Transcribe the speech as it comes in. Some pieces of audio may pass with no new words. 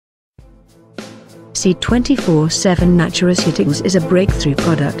C24/7 Nutraceuticals is a breakthrough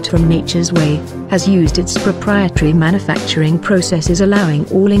product from Nature's Way, has used its proprietary manufacturing processes allowing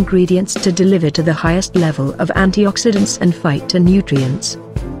all ingredients to deliver to the highest level of antioxidants and phytonutrients.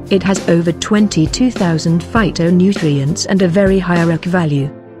 It has over 22,000 phytonutrients and a very high ROC value.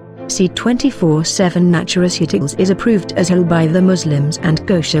 C24/7 Nutraceuticals is approved as halal by the Muslims and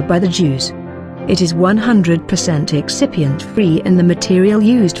kosher by the Jews. It is 100% excipient-free and the material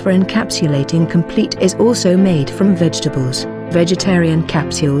used for encapsulating complete is also made from vegetables, vegetarian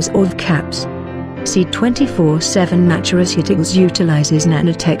capsules or caps. C24/7 Nutraceuticals utilizes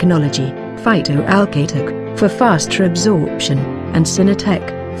nanotechnology, phytoalkaloid, for faster absorption, and Synatech,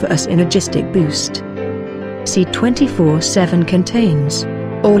 for a synergistic boost. C24/7 contains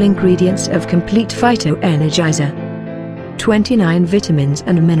all ingredients of complete phytoenergizer, 29 vitamins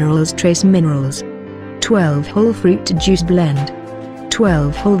and minerals, trace minerals, 12 whole fruit juice blend,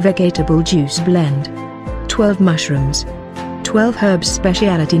 12 whole vegetable juice blend, 12 mushrooms, 12 herbs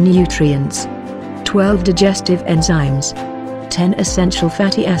specialty nutrients, 12 digestive enzymes, 10 essential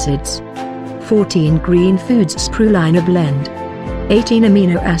fatty acids, 14 green foods spirulina blend, 18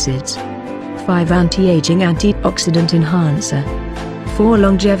 amino acids, 5 anti-aging antioxidant enhancer, 4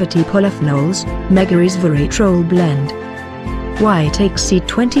 longevity polyphenols, megaresveratrol blend. Why take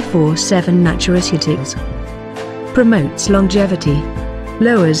C24/7 Nutraceuticals? Promotes longevity,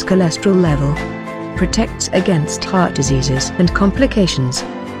 lowers cholesterol level, protects against heart diseases and complications,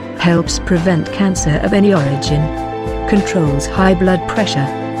 helps prevent cancer of any origin, controls high blood pressure,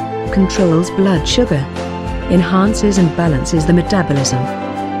 controls blood sugar, enhances and balances the metabolism,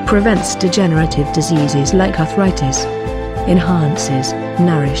 prevents degenerative diseases like arthritis, enhances,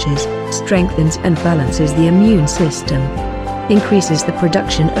 nourishes, strengthens and balances the immune system, increases the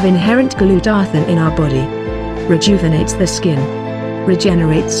production of inherent glutathione in our body, rejuvenates the skin,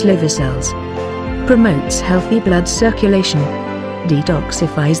 regenerates liver cells, promotes healthy blood circulation,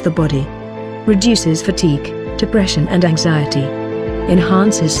 detoxifies the body, reduces fatigue, depression and anxiety,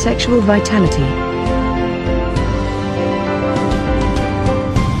 enhances sexual vitality,